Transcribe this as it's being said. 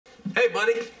Hey,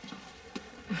 buddy.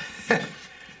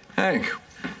 Hank.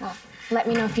 Well, let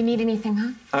me know if you need anything,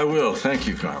 huh? I will. Thank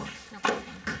you, Carmen.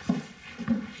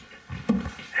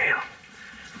 Damn.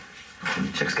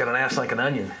 Chick's got an ass like an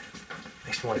onion.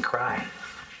 Makes me want to cry.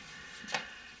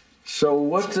 So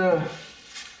what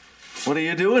are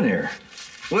you doing here?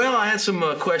 Well, I had some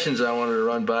questions I wanted to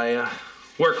run by you.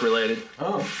 Work-related.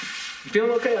 Oh. You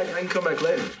feeling okay? I can come back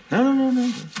later. No.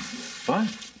 Fine.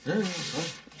 Yeah,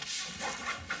 fine.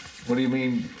 What do you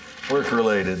mean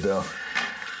work-related, though?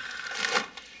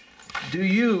 Do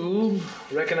you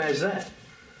recognize that?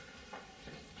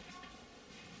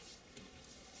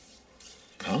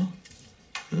 Huh?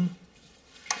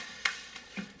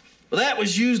 Well, that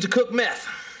was used to cook meth.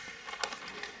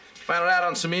 Found it out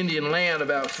on some Indian land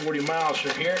about 40 miles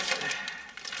from here.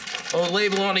 Oh, the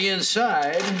label on the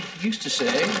inside used to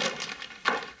say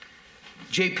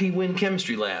J.P. Wynn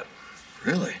Chemistry Lab.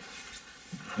 Really?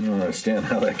 I don't understand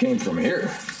how that came from here.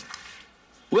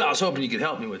 Well, I was hoping you could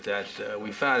help me with that.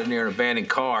 We found it near an abandoned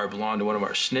car. It belonged to one of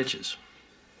our snitches.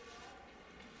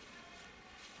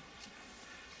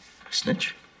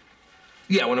 Snitch?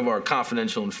 Yeah, one of our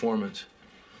confidential informants.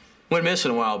 Went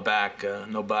missing a while back.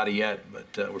 No body yet,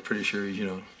 but we're pretty sure he's,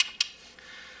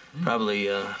 probably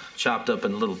chopped up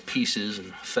into little pieces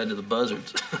and fed to the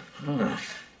buzzards. Oh.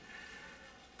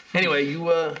 Anyway, you,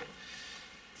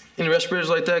 any respirators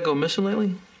like that go missing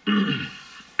lately?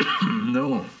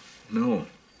 No. No,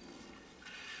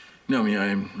 I mean,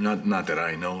 I'm not that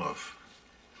I know of.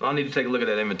 Well, I'll need to take a look at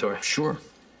that inventory. Sure.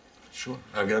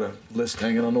 I've got a list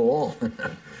hanging on the wall. You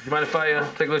mind if I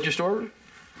take a look at your store?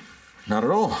 Not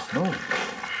at all, no.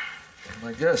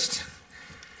 My guest.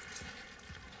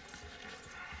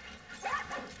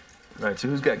 Right, so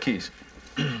who's got keys?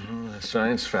 The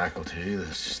science faculty,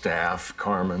 the staff,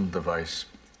 Carmen, the vice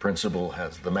principal,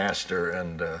 has the master,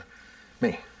 and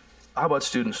me. How about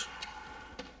students?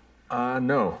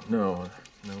 No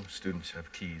students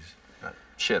have keys.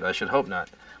 Shit, I should hope not.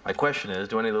 My question is,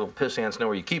 do any little piss ants know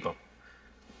where you keep them?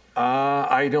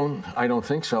 I don't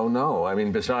think so, no. I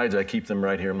mean, besides, I keep them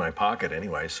right here in my pocket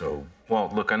anyway, so...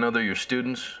 Walt, look, I know they're your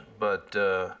students, but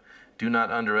do not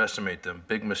underestimate them.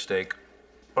 Big mistake.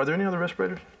 Are there any other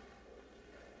respirators?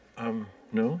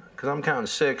 No. Because I'm counting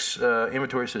 6.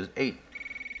 Inventory says 8.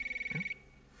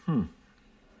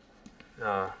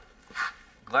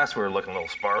 Glassware looking a little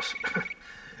sparse.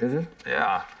 Is it?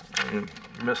 Yeah. You're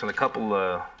missing a couple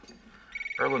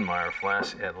Erlenmeyer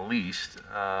flasks at least.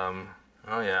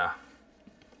 Oh, yeah.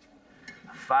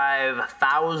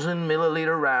 5,000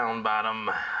 milliliter round bottom.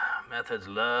 Methods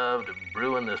love to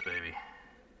brew in this baby.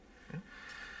 You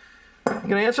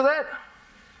gonna answer that?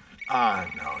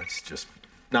 No, it's just...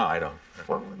 No, I don't.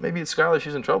 Well, maybe it's Skylar,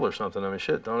 she's in trouble or something. I mean,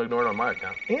 shit, don't ignore it on my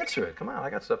account. Answer it, come on, I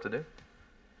got stuff to do.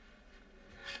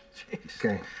 Jeez.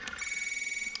 Okay.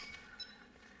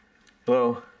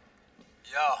 Hello?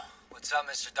 Yo, what's up,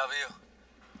 Mr.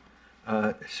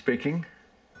 W? Speaking?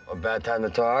 A bad time to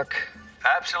talk?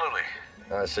 Absolutely.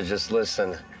 So just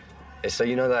listen. Hey, so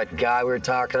you know that guy we were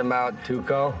talking about,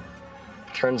 Tuco?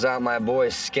 Turns out my boy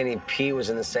Skinny Pete was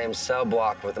in the same cell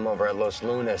block with him over at Los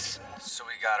Lunas. So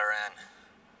we got her in.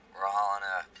 We're hauling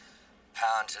a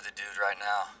pound to the dude right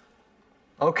now.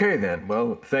 Okay, then.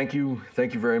 Well, thank you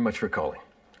very much for calling.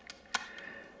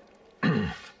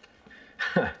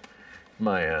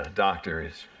 My doctor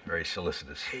is very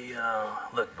solicitous. Hey,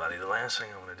 look, buddy, the last thing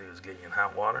I want to do is get you in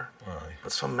hot water. Right.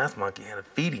 But some meth monkey had a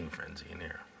feeding frenzy in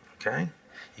here, okay?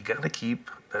 You got to keep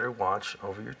better watch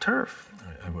over your turf.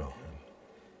 I will.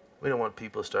 We don't want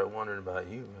people to start wondering about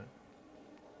you, right?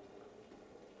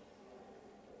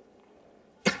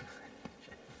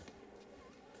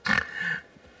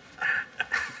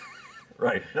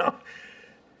 Right, no.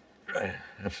 Right,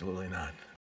 absolutely not.